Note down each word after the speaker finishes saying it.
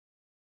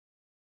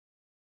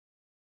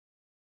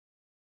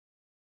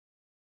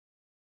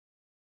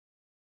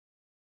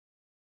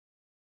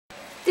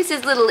This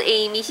is little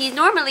Amy. She's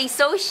normally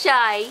so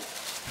shy,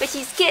 but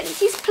she's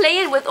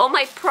playing with all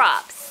my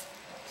props.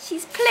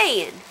 She's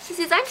playing. She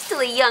says, I'm still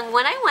a young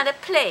one. I want to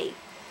play.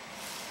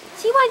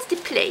 She wants to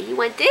play. You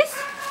want this?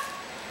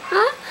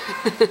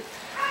 Huh?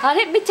 I'll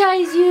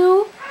hypnotize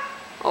you.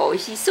 Oh,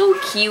 she's so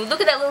cute.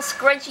 Look at that little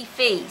scrunchy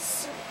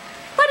face.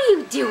 What are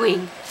you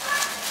doing?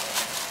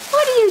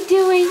 What are you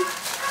doing?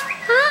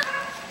 Huh?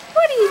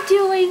 What are you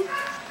doing?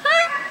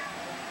 Huh?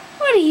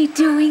 What are you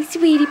doing,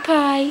 sweetie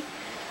pie?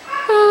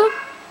 Huh?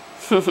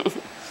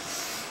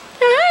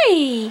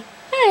 Hi!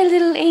 Hi,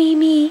 little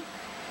Amy.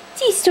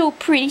 She's so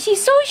pretty.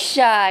 She's so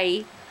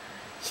shy.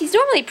 She's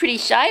normally pretty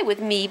shy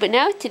with me, but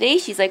now today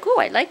she's like, oh,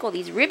 I like all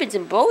these ribbons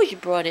and bows you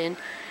brought in.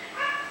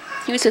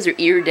 She always has her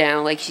ear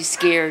down like she's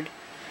scared.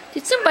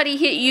 Did somebody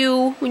hit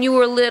you when you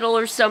were little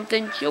or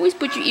something? She always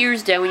put your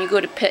ears down when you go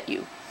to pet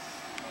you.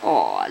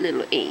 Aw,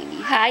 little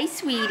Amy. Hi,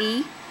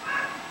 sweetie.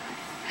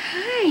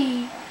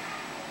 Hi.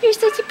 You're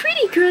such a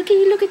pretty girl. Can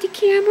you look at the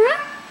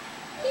camera?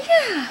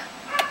 Yeah.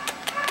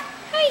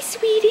 Hi,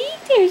 sweetie.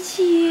 There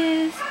she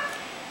is.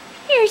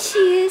 There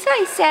she is.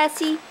 Hi,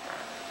 Sassy.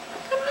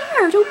 Come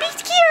here. Don't be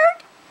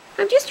scared.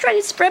 I'm just trying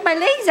to spread my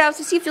legs out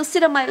to see if you'll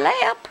sit on my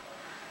lap.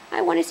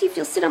 I want to see if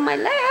you'll sit on my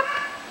lap.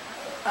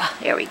 Oh,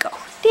 there we go.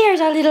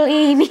 There's our little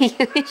Amy.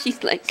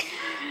 She's like,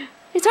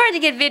 it's hard to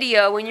get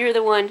video when you're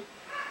the one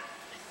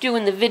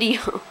doing the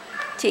video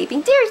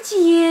taping. There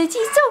she is.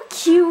 She's so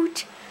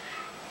cute.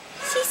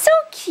 She's so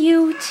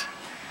cute.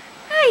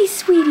 Hi,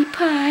 sweetie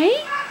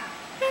pie.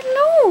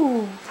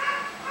 Hello.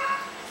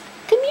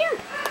 Come here.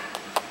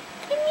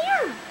 Come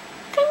here.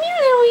 Come here,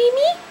 little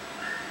Amy.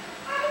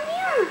 Come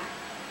here.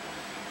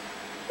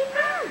 Come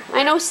here.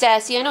 I know,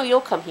 Sassy. I know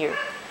you'll come here.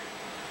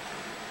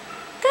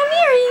 Come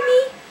here,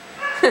 Amy.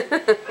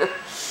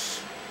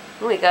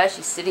 Oh my gosh,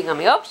 she's sitting on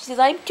me. Oh, she says,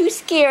 I'm too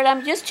scared.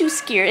 I'm just too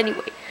scared.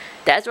 Anyway,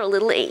 that's our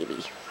little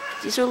Amy.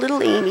 She's our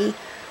little Amy.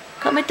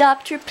 Come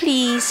adopt her,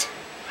 please.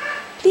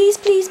 Please,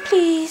 please,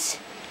 please.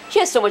 She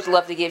has so much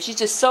love to give. She's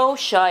just so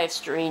shy of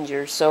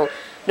strangers. So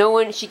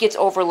she gets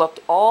overlooked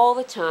all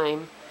the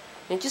time.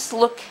 And just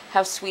look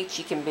how sweet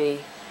she can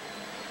be.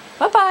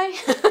 Bye-bye.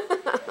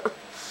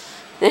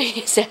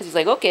 Then Sassy's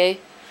like, okay,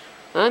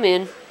 I'm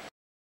in.